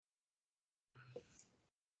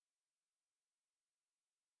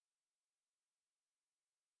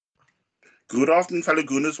Good afternoon, fellow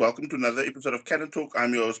Gooners. Welcome to another episode of Cannon Talk.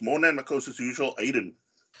 I'm your host, Mona, and my co-host as usual, Aiden.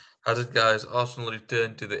 How's it, guys? Arsenal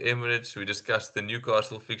returned to the Emirates. We discussed the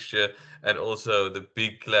Newcastle fixture and also the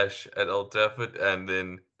big clash at Old Trafford and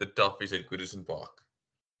then the toughies at Goodison Park.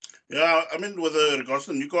 Yeah, with regards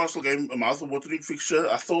to the Newcastle game, a mouth-watering fixture,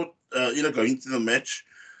 I thought, going to the match,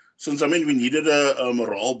 since, we needed a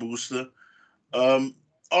morale booster. Um,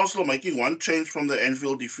 Arsenal making one change from the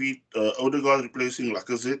Anfield defeat, Odegaard replacing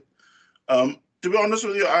Lacazette. To be honest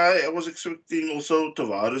with you, I was expecting also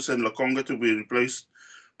Tavares and Lokonga to be replaced,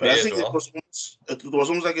 but I Me as think well. it was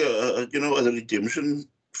almost like a redemption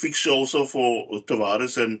fixture also for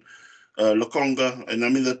Tavares and Lokonga, and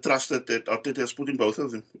the trust that Arteta has put in both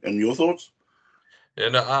of them. And your thoughts?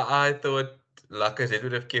 I thought Lacazette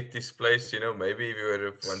would have kept his place. Maybe if you would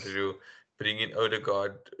have wanted to bring in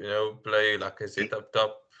Odegaard, play Lacazette up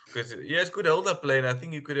top. Because he has good hold-up play, and I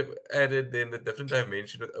think you could have added then a different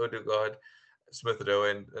dimension with Odegaard, Smith Rowe,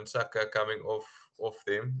 and Saka coming off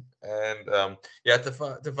them. And yeah,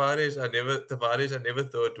 Tavares, I never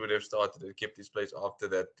thought would have started and kept his place after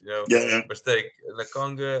that. Yeah, yeah, Mistake.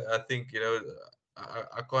 Lakonga, I think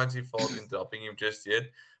I can't see fault in dropping him just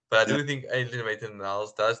yet. But I yeah, do think Ainsley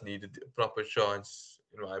Maitland-Niles does need a proper chance,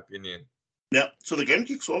 in my opinion. yeah. So the game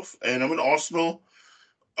kicks off, and Arsenal,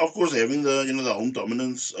 of course, having the home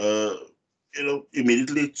dominance,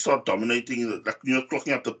 immediately start dominating, like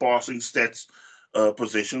clocking up the passing stats,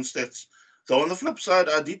 possession stats. So on the flip side,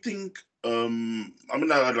 I did think,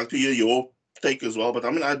 I'd like to hear your take as well, but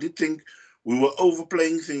I did think we were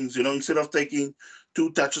overplaying things. Instead of taking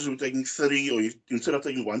two touches, we were taking three, or instead of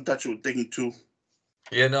taking one touch, we were taking two.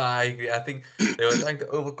 Yeah, no, I agree. I think they were trying to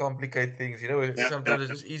overcomplicate things. Yeah, yeah, Sometimes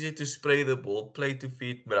it's just easier to spray the ball, play to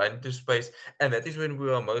feet, run into space, and that is when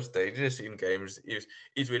we are most dangerous in games.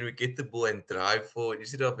 Is when we get the ball and drive forward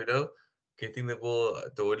instead of getting the ball,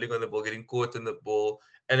 dawdling on the ball, getting caught on the ball.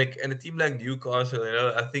 And a team like Newcastle,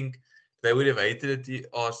 I think they would have hated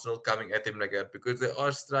Arsenal coming at them like that because they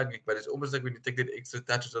are struggling. But it's almost like when you take that extra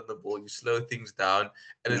touches on the ball, you slow things down,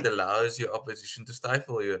 and yeah. it allows your opposition to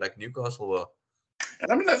stifle you, like Newcastle were.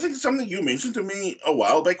 And I think something you mentioned to me a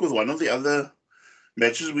while back with one of the other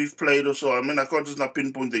matches we've played or so. I can't just not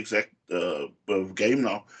pinpoint the exact game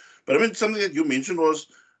now. But something that you mentioned was,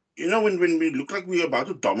 when we look like we're about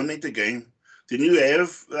to dominate the game, then you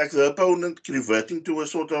have like the opponent reverting to a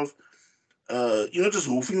sort of, just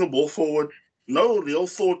hoofing the ball forward. No real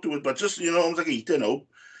thought to it, but just, almost like a hit and hope.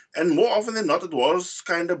 And more often than not, it was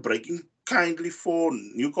kind of breaking kindly for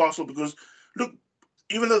Newcastle because, look,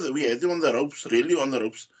 even though we had them on the ropes, really on the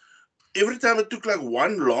ropes, every time it took like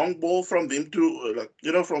one long ball from them to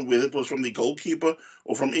from whether it was from the goalkeeper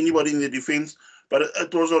or from anybody in the defense, but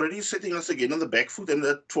it was already setting us again on the back foot, and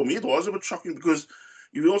that, for me, it was a bit shocking because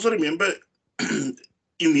you also remember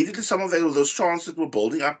immediately some of those chances that were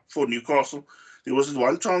building up for Newcastle. There was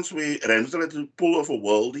one chance where Ramsdale had to pull off a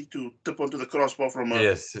worldie to tip onto the crossbar from a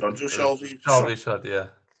Yes, Donjo Shelby Shelby shot. shot. Yeah,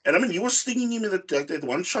 And he was stinging him in that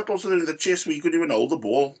one shot also in the chest where he couldn't even hold the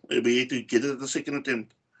ball. He had to get it at the second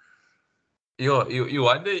attempt. you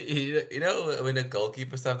wonder. When a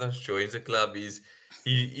goalkeeper sometimes joins a club,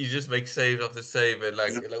 he just makes save after save, and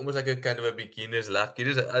Yeah, almost like a kind of a beginner's luck. I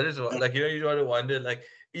just yeah, like you want to wonder like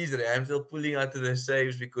is Ramsdale pulling out to the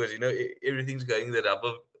saves because everything's going the rub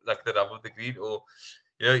of the green, or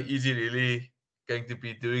is he really going to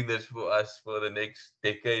be doing this for us for the next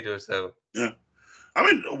decade or so? yeah.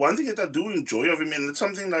 One thing that I do enjoy of him, and it's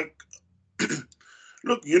something like,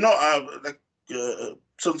 look,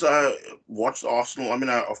 since I watched Arsenal,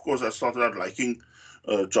 of course, I started out liking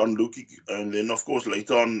John Luke, and then, of course,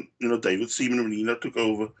 later on, David Seaman when he took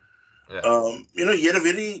over. Yeah. He had a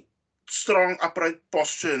very strong, upright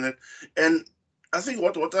posture in it, and I think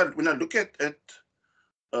when I look at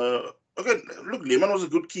okay, look, Lehman was a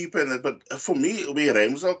good keeper, but for me, where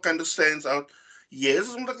Ramsdale kind of stands out, he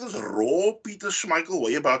has like this raw Peter Schmeichel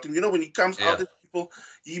way about him. When he comes out Yeah. at people,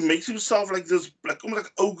 he makes himself like this, like almost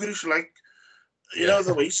like ogreish, like Yeah.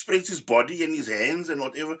 the way he spreads his body and his hands and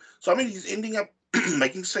whatever. So he's ending up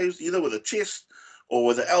making saves either with the chest or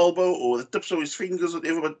with the elbow or the tips of his fingers,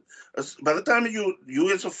 whatever. But by the time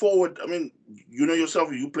you as a forward,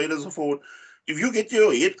 yourself, you played as a forward. If you get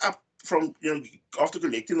your head up from after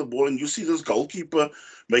collecting the ball and you see this goalkeeper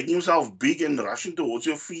making himself big and rushing towards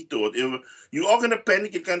your feet or whatever, you are gonna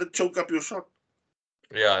panic and kind of choke up your shot.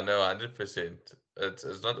 Yeah, no, 100%.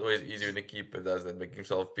 It's not always easy when a keeper does that, make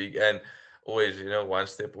himself big and always,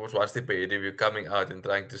 almost one step ahead of you coming out and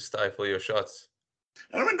trying to stifle your shots.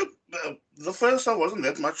 And look, the first half wasn't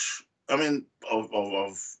that much. Of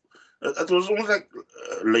it was almost like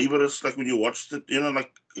laborious, like when you watched it,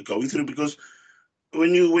 like going through because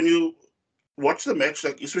when you watch the match,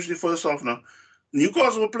 like especially first half now,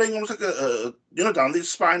 Newcastle were playing almost like down the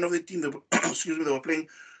spine of the team. They were, excuse me, they were playing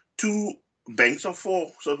two banks of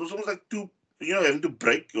four. So it was almost like two, having to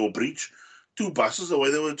break or breach two buses the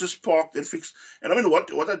way they were just parked and fixed. And I mean,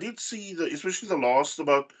 what I did see, especially the last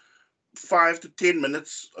about 5 to 10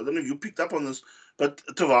 minutes, I don't know if you picked up on this, but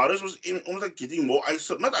Tavares was almost like getting more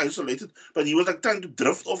not isolated, but he was like trying to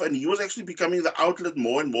drift off, and he was actually becoming the outlet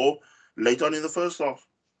more and more later on in the first half.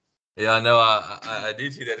 Yeah, no, I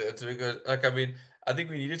did see that. It's because, like, I mean, I think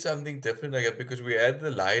we needed something different, like, because we had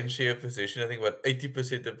the lion's share of position. I think about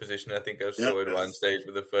 80% of position, I think I Yeah, saw at one stage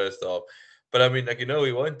for the first half. But I mean, like,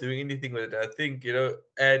 we weren't doing anything with it. I think,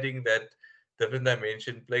 adding that different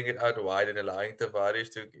dimension, playing it out wide and allowing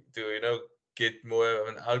Tavares to get more of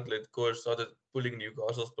an outlet course, started pulling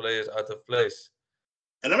Newcastle's players out of place.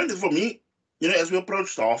 and I mean for me, as we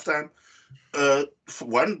approached halftime,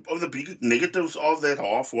 one of the big negatives of that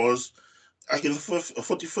half was like in the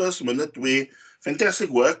 41st minute, where fantastic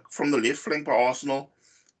work from the left flank by Arsenal.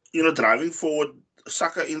 Driving forward,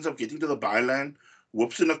 Saka ends up getting to the byline,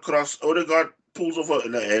 whips in across. Odegaard pulls off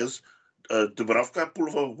as Dubravka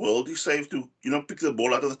pulls off a worldy save to pick the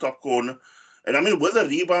ball out of the top corner. And I mean, with the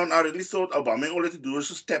rebound, I really thought Aubameyang all he had to do was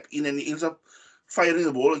just tap in, and he ends up firing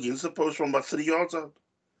the ball against the post from about 3 yards out.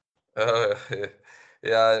 Uh,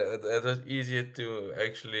 yeah, it was easier to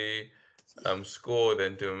actually score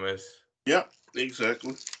than to miss. Yeah,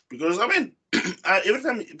 exactly. Because I mean, every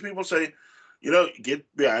time people say,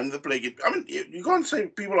 get behind the play, I mean, you can't say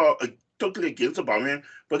people are totally against Aubameyang,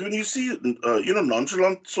 but when you see,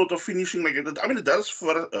 nonchalant sort of finishing like it, I mean, it does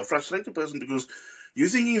frustrate a person because you're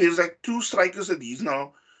thinking there's like two strikers that he's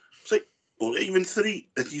now, say, or even three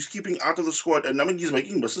that he's keeping out of the squad, and I mean, he's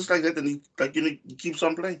making misses like that, and he keeps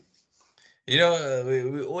on playing. We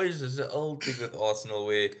always, there's an old thing with Arsenal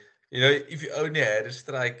where, if you only had a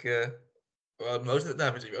striker, well, most of the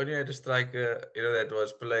time, if you only had a striker, that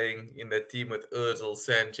was playing in the team with Ozil,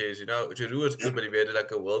 Sanchez, Giroud was Yeah, good, but if you had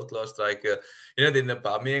like a world-class striker, then the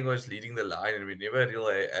Aubameyang was leading the line, and we never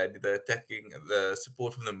really had the attacking, the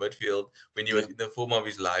support from the midfield when he yeah, was in the form of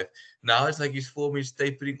his life. Now it's like his form is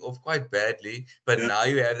tapering off quite badly, but yeah, now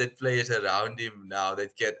you have that players around him now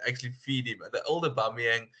that can actually feed him. The older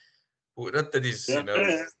Aubameyang, not that he's, yeah,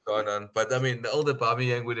 yeah. gone on, but I mean, the older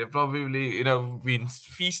Aubameyang would have probably, been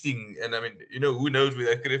feasting. And I mean, who knows where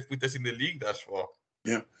that could have put us in the league thus far.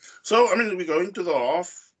 Yeah. So, I mean, we're going to the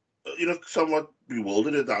half, somewhat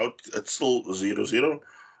bewildered it out. It's still 0-0.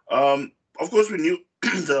 Of course, we knew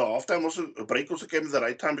the halftime break also came at the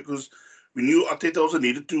right time because we knew Arteta also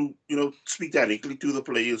needed to, speak directly to the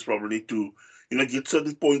players probably to, get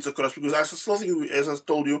certain points across because I still think, as I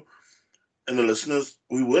told you and the listeners,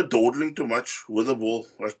 we were dawdling too much with the ball,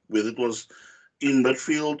 like whether it was in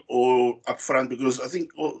midfield or up front, because I think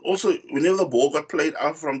also whenever the ball got played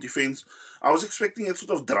out from defense, I was expecting a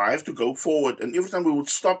sort of drive to go forward, and every time we would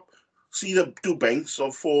stop, see the two banks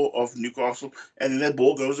of four of Newcastle, and then that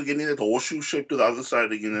ball goes again in that horseshoe shape to the other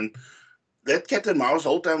side again, and that cat and mouse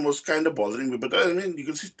whole time was kind of bothering me. But I mean, you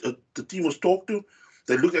can see the team was talked to.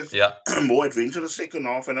 They looked Yeah. at more adventurous second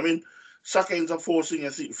half, and I mean, Saka ends up forcing, I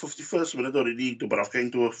think, 51st minute already to Dubravka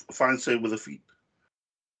into a fine save with the feet.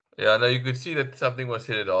 Yeah, no, you could see that something was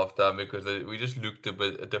hit at halftime because we just looked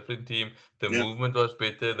a different team. The Yeah. movement was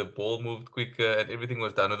better, the ball moved quicker, and everything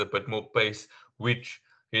was done with a bit more pace, which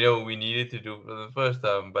we needed to do for the first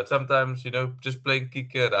time. But sometimes, just playing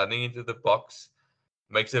kicker, running into the box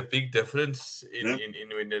makes a big difference Yeah. in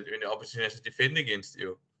when the opposition has to defend against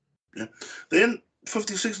you. Yeah. Then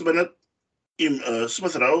 56th minute,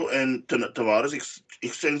 Smith Rowe and Tavares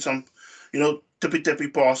exchange some, tippy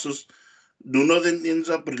passes. Nuno then ends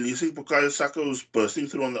up releasing Bukayo Saka, who's bursting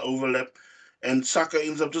through on the overlap, and Saka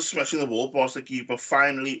ends up just smashing the ball past the keeper.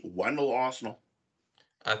 Finally, 1-0 Arsenal.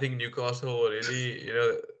 I think Newcastle were really,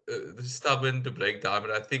 stubborn to break down.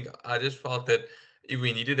 But I think I just felt that if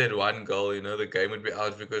we needed that one goal, the game would be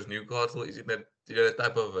out because Newcastle is in that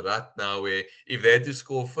type of rut now where if they had to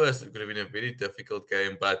score first, it could have been a very difficult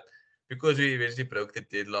game. But because we eventually broke the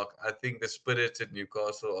deadlock, I think the spirits at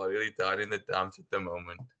Newcastle are really down in the dumps at the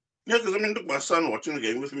moment. Yeah, because I mean, look, my son watching the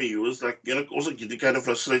game with me, he was like, also getting kind of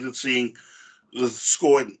frustrated seeing the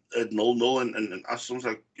score at 0-0 and us was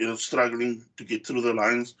like, struggling to get through the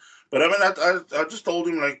lines. But I mean, I just told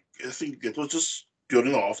him, like, I think it was just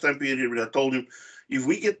during the halftime period, but I told him, if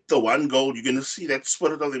we get the one goal, you're going to see that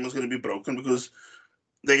spirit of them is going to be broken because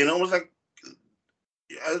they can almost like,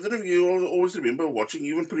 I don't know if you always remember watching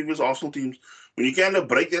even previous Arsenal teams, when you kind of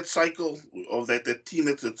break that cycle of that team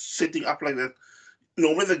that's setting up like that,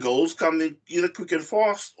 normally the goals come in either quick and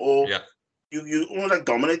fast or Yeah. you almost like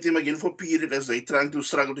dominate them again for a period as they trying to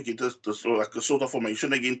struggle to get like a sort of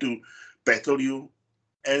formation again to battle you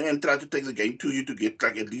and try to take the game to you to get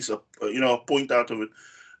like at least a point out of it.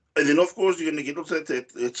 And then of course you're gonna get also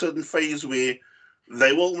that certain phase where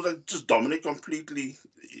they will like just dominate completely.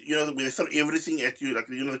 Where they throw everything at you, like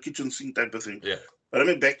the kitchen sink type of thing. Yeah. But I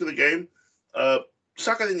mean, back to the game. Uh,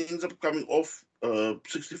 Saka then ends up coming off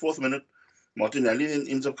 64th minute. Martinelli then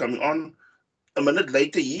ends up coming on. A minute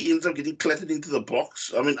later, he ends up getting clattered into the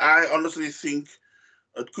box. I mean, I honestly think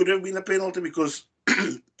it could have been a penalty because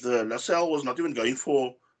the Lascelles was not even going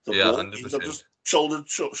for the Yeah, ball. He ends up 100%. just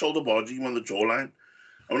shoulder barging him on the jawline.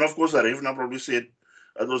 I mean, of course, the ref now probably said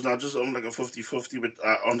it was not just like a 50-50, but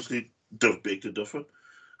I honestly beg to differ.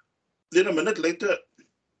 Then a minute later,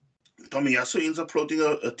 Tomiyasu ends up floating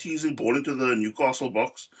a teasing ball into the Newcastle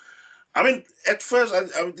box. I mean, at first,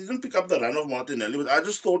 I didn't pick up the run of Martinelli, but I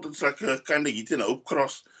just thought it's like a kind of hitting a hook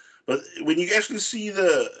cross. But when you actually see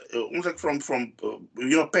the almost like from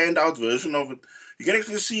panned out version of it, you can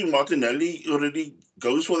actually see Martinelli already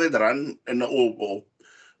goes for that run and or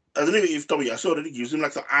I don't know if Tomiyasu already gives him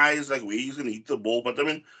like the eyes, like where he's gonna hit the ball. But I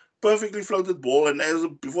mean, perfectly floated ball,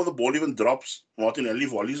 and before the ball even drops, Martinelli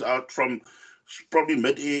volleys out from probably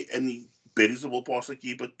mid-air and he buries the ball past the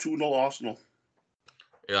keeper. 2-0 Arsenal.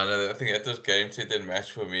 Yeah, no, I think that was game set and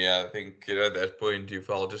match for me. I think, at that point you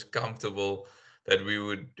felt just comfortable that we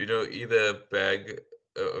would, either bag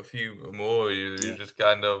a few more, or you Yeah. just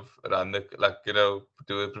kind of run the, like,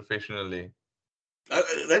 do it professionally.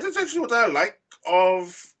 That is actually what I like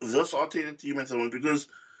of this Arteta team at the moment because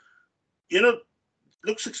you know,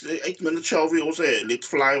 look, 8 minutes Shelby also let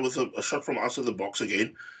fly with a shot from outside the box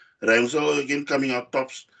again. Ramsdale again coming out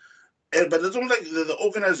tops. But it's almost like the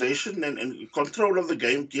organization and control of the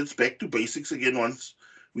game gets back to basics again once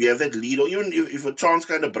we have that lead, or even if a chance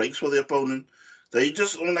kind of breaks for the opponent. They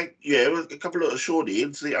just like you have a couple of assured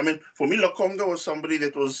heads. I mean, for me, Lokonga was somebody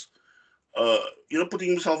that was putting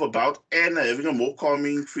himself about and having a more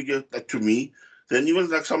calming figure to me than even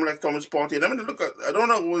like someone like Thomas Partey. And I mean, look, I don't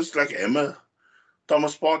know, it was like Emma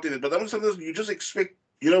Thomas Partey, but I mean, sometimes you just expect,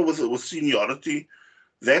 with seniority,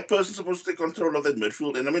 that person's supposed to take control of that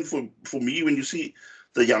midfield. And I mean, for me, when you see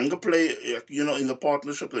the younger player, in the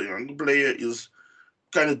partnership, the younger player is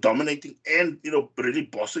kind of dominating and really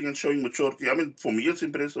bossing and showing maturity. I mean, for me, it's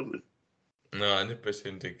impressive. No,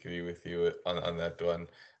 100% agree with you on that one.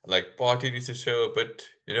 Like, Party needs to show a bit,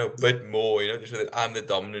 bit more, to show that I'm the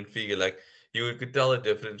dominant figure. Like, you could tell the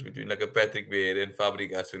difference between like a Patrick Vieira and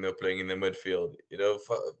Fabregas when they're playing in the midfield.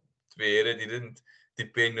 Vieira didn't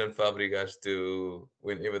depend on Fabregas to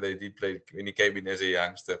whenever they did play when he came in as a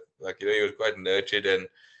youngster. Like, he was quite nurtured, and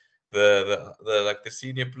the like the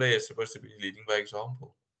senior player is supposed to be leading by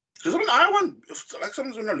example. Because I mean, I want, like,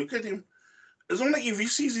 sometimes when I look at him, it's not like if he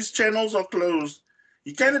sees his channels are closed,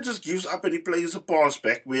 he kind of just gives up and he plays a pass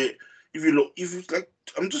back. Where if it's like,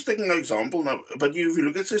 I'm just taking an example now, but if you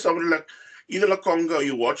look at say somebody like either Lakonga or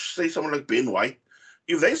you watch say someone like Ben White,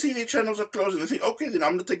 if they see their channels are closed and they think, okay, then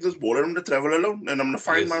I'm gonna take this ball and I'm gonna travel alone and I'm gonna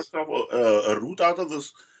find Yes, myself a route out of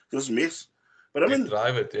this mess. But I you mean,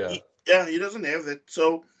 drive it, yeah. he doesn't have that.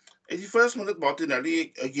 So 81st minute,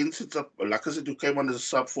 Martinelli again sits up. Lacazette who came on as a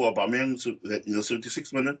sub for Aubameyang in the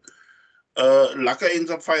 76th minute. Laka ends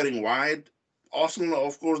up firing wide. Arsenal,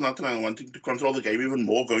 of course, not wanting to control the game even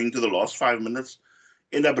more, going to the last 5 minutes.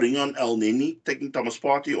 End up bringing on El Neni, taking Thomas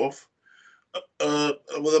Partey off.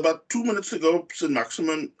 With about 2 minutes to go, St.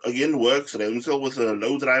 Maximin again works. Ramsdale with a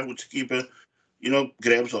low drive, which the keeper,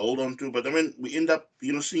 grabs a hold onto. But I mean, we end up,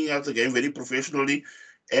 seeing out the game very professionally,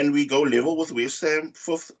 and we go level with West Ham,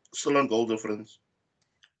 fifth, still on goal difference.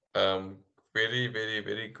 Um, Very, very,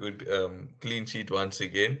 very good clean sheet once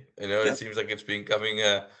again. It Yeah, seems like it's becoming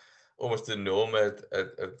almost a norm at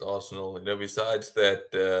Arsenal. Besides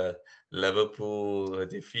that Liverpool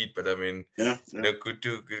defeat, but I mean, yeah, yeah. good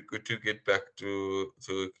to get back to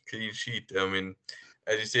a clean sheet. I mean,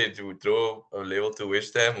 as you said, to draw a level to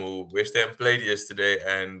West Ham, who West Ham played yesterday,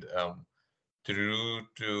 and through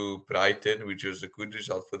to Brighton, which was a good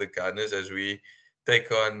result for the Gunners as we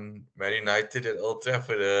take on Man United at Old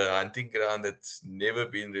Trafford, a hunting ground that's never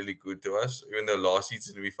been really good to us. Even though last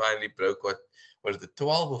season we finally broke what was the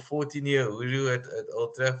 12 or 14-year hoodoo at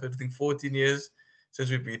Old Trafford. I think 14 years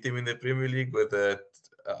since we beat him in the Premier League with a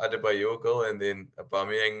Adebayor goal, and then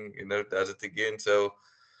Aubameyang, does it again. So,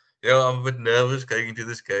 I'm a bit nervous going into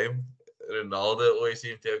this game. Ronaldo always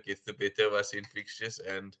seems to have gets the better of us in fixtures,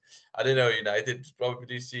 and I don't know. United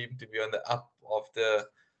probably seem to be on the up after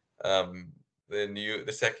um,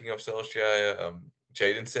 the sacking of Solskjaer.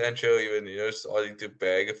 Jadon Sancho even starting to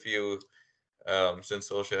bag a few since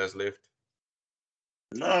Solskjaer has left.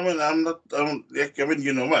 No, I mean, I'm not. I mean,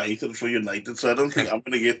 you know, my hatred for United, so I don't think I'm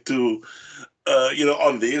going to get to,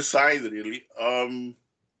 on their side really.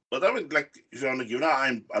 But I mean, like, if you want to give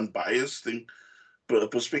an unbiased thing,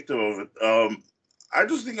 perspective of it, I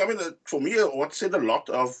just think, I mean, for me, what said a lot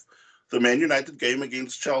of the Man United game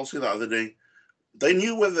against Chelsea the other day, they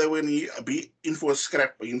knew whether they were going to be in for a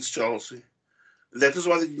scrap against Chelsea. That is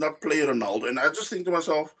why they did not play Ronaldo. And I just think to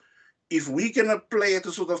myself, if we cannot play at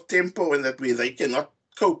a sort of tempo and that way they cannot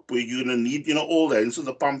cope, where you're going to need, all the hands of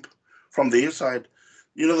the pump from their side,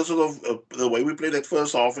 the sort of the way we played that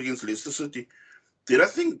first half against Leicester City, then I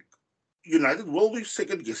think United will be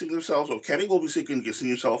second guessing themselves, or Carrick will be second guessing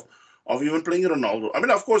himself of even playing Ronaldo. I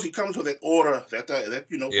mean, of course, he comes with that aura that for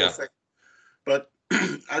a Yeah. fact. But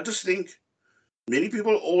I just think many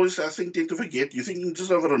people always, I think, tend to forget. You think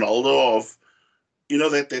just of Ronaldo of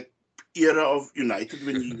that era of United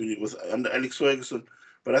when he was under Alex Ferguson.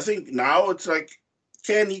 But I think now it's like,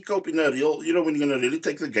 can he cope in a real, when you're going to really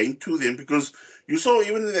take the game to them? Because you saw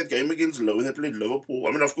even in that game against when they played Liverpool.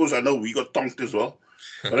 I mean, of course, I know we got tonked as well.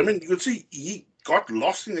 But I mean, you could see he got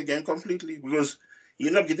lost in the game completely because he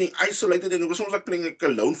ended up getting isolated and it was almost like playing like a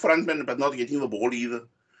lone frontman but not getting the ball either.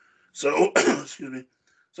 So, excuse me.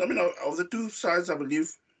 So, I mean, of the two sides, I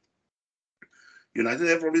believe United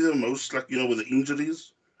have probably the most, like, with the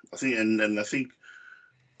injuries. I think, and I think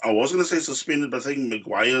I was going to say suspended, but I think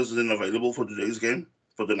Maguire's isn't available for today's game,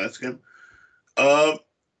 for the next game. Uh,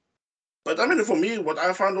 but I mean, for me, what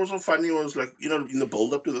I found also funny was, like, in the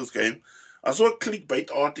build up to this game, I saw a clickbait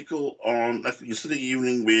article on, like, yesterday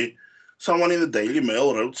evening where someone in the Daily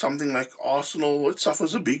Mail wrote something like Arsenal, it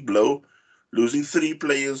suffers a big blow, losing 3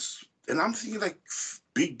 players. And I'm thinking, like,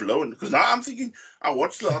 big blow. Because now I'm thinking, I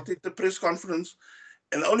watched the press conference,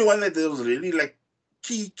 and the only one that was really like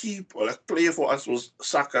key or like player for us was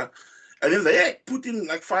Saka. And then they had put in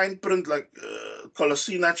like fine print like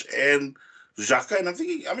Kolasinac and Xhaka. And I'm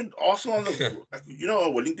thinking, I mean, Arsenal, like,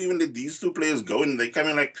 are willing to even let these two players go, and they come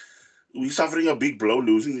in like we're suffering a big blow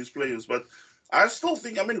losing these players. But I still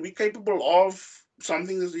think, I mean, we're capable of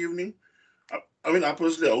something this evening. I mean, I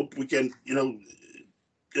personally hope we can,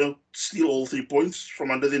 steal all 3 points from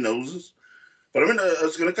under their noses. But I mean,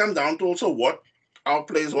 it's going to come down to also what our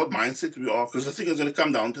players, what mindset we are, because I think it's going to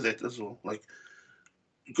come down to that as well. Like,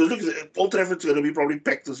 because look, Old Trafford's going to be probably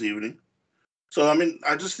packed this evening. So I mean,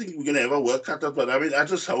 I just think we're going to have a work cut out. But I mean, I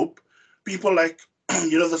just hope people like,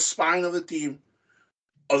 the spine of the team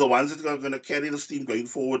are the ones that are going to carry this team going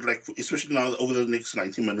forward, like especially now over the next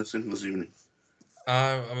 90 minutes in this evening.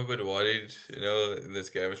 I'm a bit worried, in this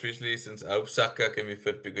game, especially since I hope Saka can be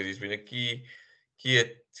fit because he's been a key,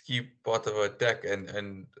 key part of our attack,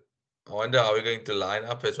 and I wonder how we're going to line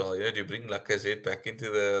up as well. Do you bring Lacazette back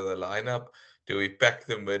into the lineup? Do we pack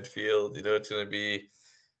the midfield? It's going to be,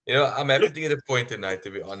 I'm happy Look, to get a point tonight.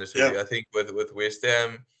 To be honest with yeah, you, I think with West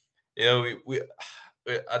Ham, I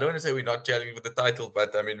don't want to say we're not challenging for the title,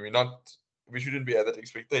 but I mean we shouldn't be at that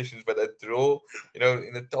expectations. But a draw,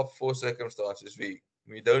 in the top four circumstances,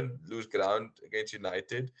 we don't lose ground against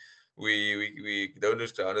United. We don't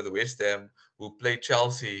lose ground at the West Ham, who play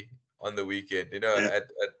Chelsea on the weekend, yeah. at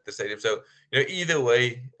the stadium. So, either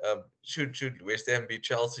way, should West Ham beat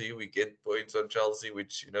Chelsea, we get points on Chelsea,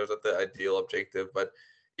 which, is not the ideal objective. But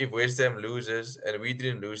if West Ham loses and we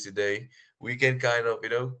didn't lose today, we can kind of,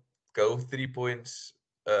 go 3 points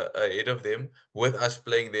ahead of them with us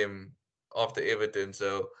playing them after Everton.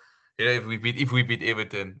 So, if we beat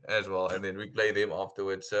Everton as well, and then we play them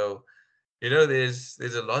afterwards. So, there's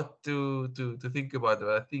a lot to think about. But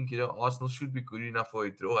I think Arsenal should be good enough for a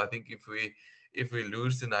draw. I think if we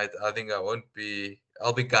lose tonight, I think I'll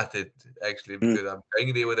be gutted actually Mm. because I'm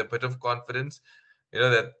going there with a bit of confidence.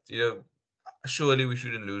 That surely we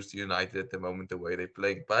shouldn't lose to United at the moment the way they're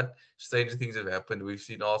playing. But stranger things have happened. We've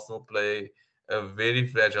seen Arsenal play a very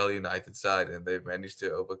fragile United side, and they've managed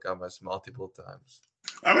to overcome us multiple times.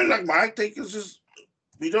 I mean, like, my take is just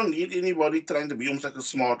we don't need anybody trying to be almost like a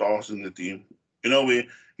smart ass in the team. You're trying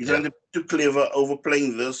Yeah. to be too clever,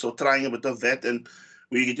 overplaying this or trying a bit of that, and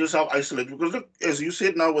we get yourself isolated. Because look, as you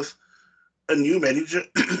said now, with a new manager,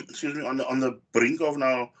 excuse me, on the brink of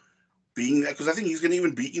now being there, because I think he's going to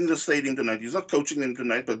even be in the stadium tonight. He's not coaching them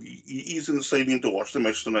tonight, but he is in the stadium to watch the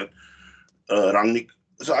match tonight, Rangnick.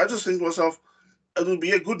 So I just think to myself, it will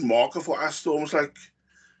be a good marker for us to almost like,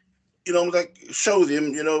 like show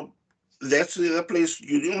them, that's the other place.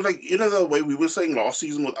 Like, the way we were saying last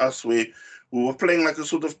season with us, where we were playing like a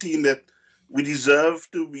sort of team that we deserve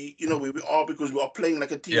to be, where we are because we are playing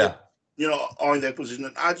like a team that, Yeah. are in that position.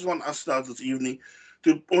 And I just want us now this evening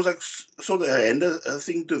to almost like sort of hand a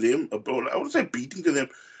thing to them, I wouldn't say beating to them,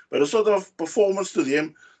 but a sort of performance to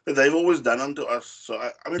them that they've always done unto us. So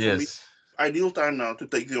I mean, for me, Yes. ideal time now to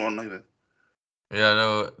take them on like that. Yeah,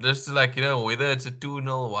 no, just like, whether it's a 2-0,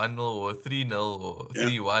 1-0, or 3-0 or Yeah,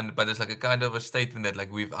 3-1, but it's like a kind of a statement that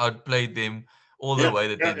like we've outplayed them all the yeah, way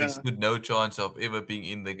that yeah, they yeah. stood no chance of ever being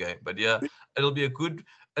in the game. But yeah, it'll be a good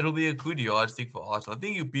it'll be a good yardstick for Arsenal. I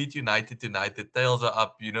think you beat United tonight. The tails are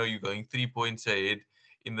up. You're going 3 points ahead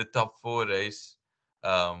in the top four race.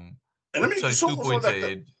 Um, And I mean, you sorry, saw two also points that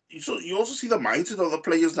ahead. you also see the mindset of the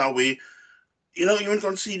players now, where even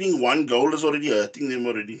conceding one goal is already hurting them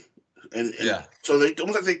already, and Yeah. so they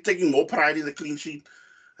almost like they're taking more pride in the clean sheet.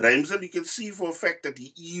 Ramsdale, you can see for a fact that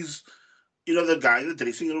he is, the guy in the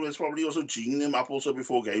dressing room is probably also geeing them up also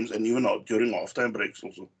before games and even during halftime breaks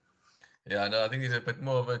also. Yeah, no, I think there's a bit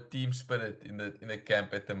more of a team spirit in the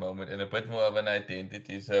camp at the moment and a bit more of an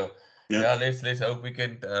identity. So Yeah, yeah, let's hope we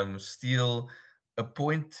can steal a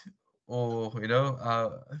point or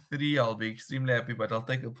three. I'll be extremely happy, but I'll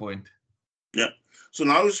take a point. yeah. So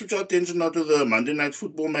now we switch our attention now to the Monday night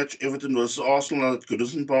football match, Everton versus Arsenal at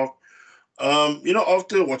Goodison Park.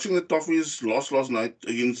 After watching the Toffees lost last night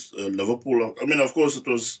against Liverpool, I mean, of course, it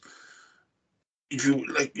was, if you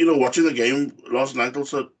like, watching the game last night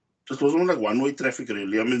also, it was almost like one-way traffic,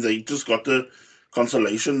 really. I mean, they just got the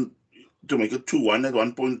consolation to make it 2-1 at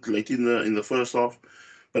one point late in the first half.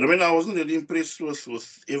 But I mean, I wasn't really impressed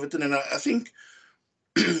with Everton, and I think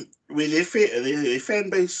with their fan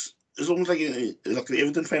base is almost like the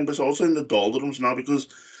Everton fan base also in the doldrums now, because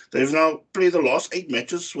they've now played the last 8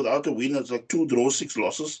 matches without a win. It's like 2 draws, 6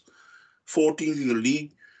 losses, 14th in the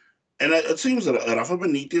league. And it seems that Rafa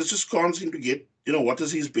Benitez just can't seem to get, what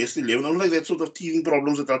is his best 11. Almost like that sort of teething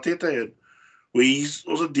problems that Arteta had, where he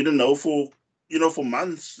also didn't know for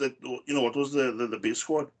months that, what was the best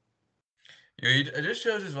squad. Yeah, it just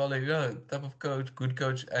shows as well, like, type of coach, good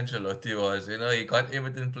coach Ancelotti was. He got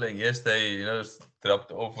Everton playing yesterday,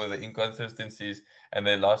 dropped off with the inconsistencies and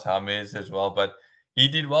they lost James as well. But he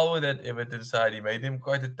did well with that Everton side. He made them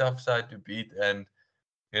quite a tough side to beat. And,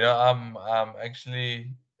 I'm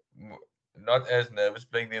actually not as nervous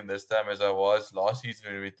playing them this time as I was last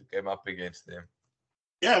season when we came up against them.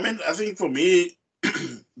 Yeah, I mean, I think for me,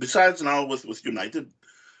 besides now with United,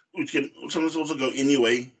 which can sometimes also go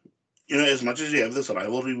anyway, as much as you have this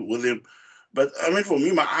rivalry with him. But I mean, for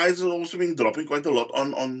me, my eyes have also been dropping quite a lot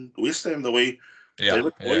on West Ham, the way Yeah,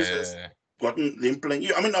 David yeah, Moyes yeah, has yeah. gotten them playing.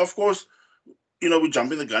 Yeah, I mean, of course, we're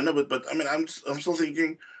jumping the gun a bit, but I mean, I'm still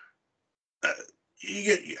thinking. Uh,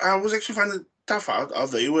 I was actually finding it tough out how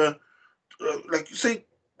they were, like say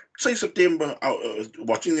September,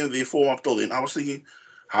 watching them they form up till then. I was thinking,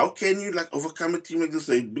 how can you like overcome a team like this?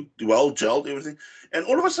 They look well gelled, everything, and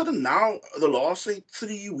all of a sudden now, the last say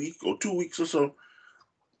 3 weeks or 2 weeks or so,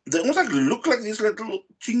 they almost like look like these little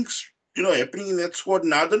chinks, happening in that squad.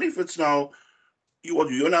 Now I don't know if it's now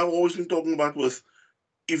what you and I have always been talking about with,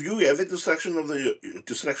 if you have a distraction of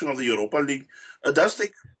the Europa League, it does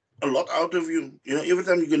take a lot out of you. Every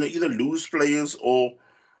time you're gonna either lose players or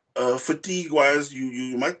fatigue wise,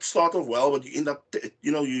 you might start off well, but you end up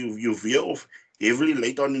you veer off heavily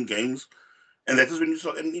late on in games, and that is when you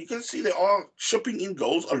start. And you can see they are shipping in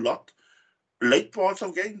goals a lot late parts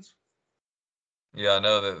of games. Yeah,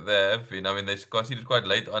 no, they have been. I mean, they conceded quite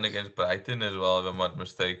late on against Brighton as well, if I'm not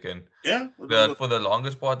mistaken. Yeah, it was For the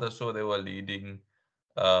longest part, I saw they were leading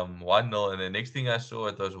 1-0, and the next thing I saw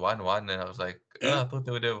it was 1-1, and I was like, yeah, I thought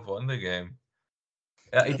they would have won the game.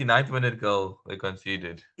 Yeah, yeah, 89th minute goal they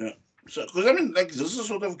conceded. yeah. So because I mean, like this is a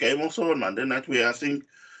sort of game also on Monday night where I think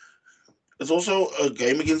it's also a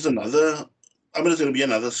game against another. I mean, it's going to be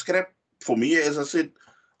another scrap for me. As I said,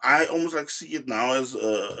 I almost like see it now as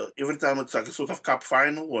every time it's like a sort of cup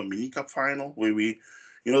final or a mini cup final where we,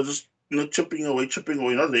 just chipping away,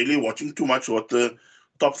 not really watching too much what the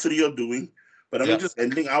top three are doing, but I mean Yeah, just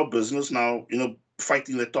handling our business now.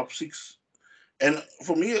 Fighting the top six, and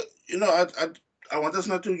for me, I want us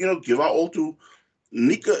not to give our all to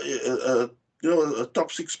nick a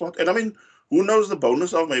top six spot, and I mean who knows the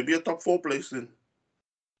bonus of maybe a top four place then.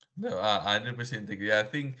 no, I 100% agree. I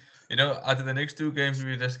think, out of the next two games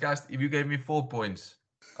we discussed, if you gave me 4 points,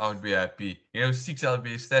 I would be happy. Six, I'll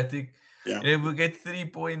be ecstatic. Yeah. If we get 3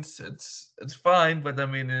 points, it's fine, but I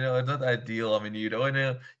mean, it's not ideal. I mean, you don't want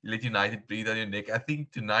to let United breathe on your neck. I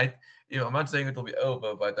think tonight, I'm not saying it will be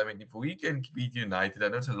over, but I mean, if we can beat United, I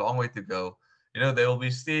know it's a long way to go. They will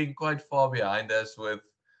be staying quite far behind us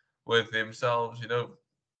with themselves.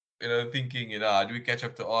 Thinking, how do we catch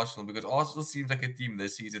up to Arsenal? Because Arsenal seems like a team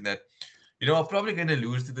this season that, are probably going to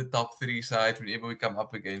lose to the top three sides whenever we come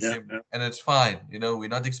up against Yeah, them. yeah, And it's fine. We're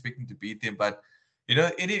not expecting to beat them, but,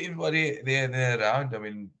 anybody they're around, I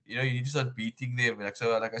mean, you need to start beating them. Like,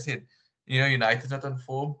 so, like I said, United's not on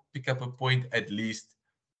form, pick up a point at least.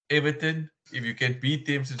 Everton, if you can beat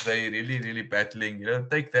them since they're really, really battling,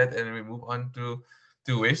 take that and we move on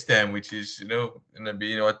to West Ham, which is, gonna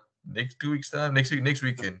be next 2 weeks time, next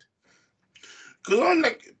weekend.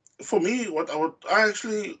 Because for me, I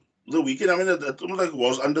actually the weekend, I mean, it almost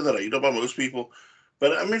was under the radar by most people.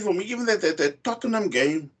 But I mean, for me, even that Tottenham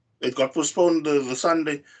game, it got postponed the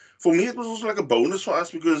Sunday. For me, it was also like a bonus for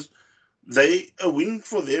us because a win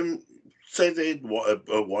for them. Say they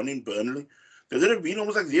won in Burnley, they would have been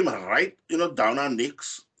almost like them right, down our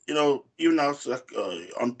necks. Even now it's like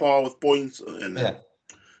on par with points and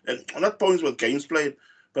not points with games played.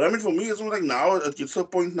 But I mean, for me, it's almost like now it gets to a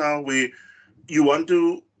point now where you want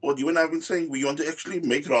to, what you and I have been saying, we want to actually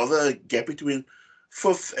make rather a gap between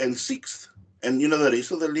 5th and 6th and, the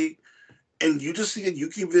rest of the league. And you just see that you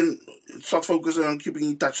keep start focusing on keeping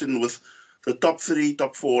in touch with the top 3,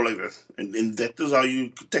 top 4, like that. And that is how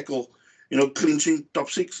you tackle, clinching top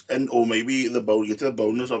 6 or maybe get the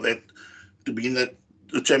bonus of that to be in the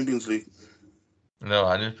Champions League. No,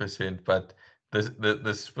 100%. But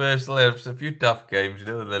the Spurs still have a few tough games,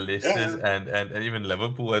 the Leicesters and even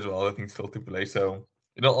Liverpool as well, I think, still to play. So,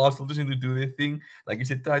 Arsenal just need to do their thing. Like you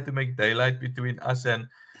said, try to make daylight between us and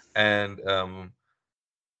the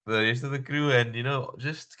rest of the crew, and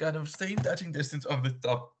just kind of stay in touching distance of the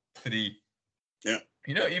top 3. Yeah.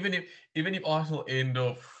 Even if Arsenal end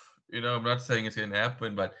off, I'm not saying it's gonna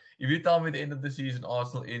happen, but if you tell me at the end of the season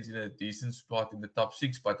Arsenal ends in a decent spot in the top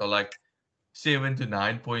 6, but are like 7 to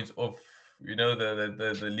 9 points off,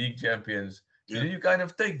 the league champions, you kind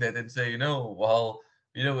of take that and say,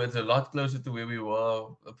 it's a lot closer to where we were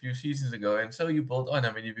a few seasons ago, and so you build on.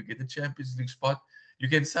 I mean, if you get the Champions League spot, you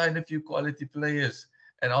can sign a few quality players,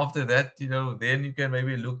 and after that, then you can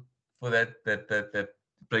maybe look for that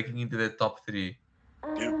breaking into the top 3.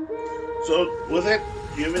 Yeah. So with that,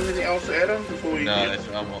 do you have anything else to add on before we? No,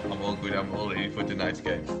 I'm all good. I'm all ready for tonight's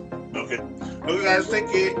game. Okay, guys,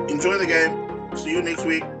 take care. Enjoy the game. See you next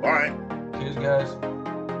week. Bye. Cheers, guys.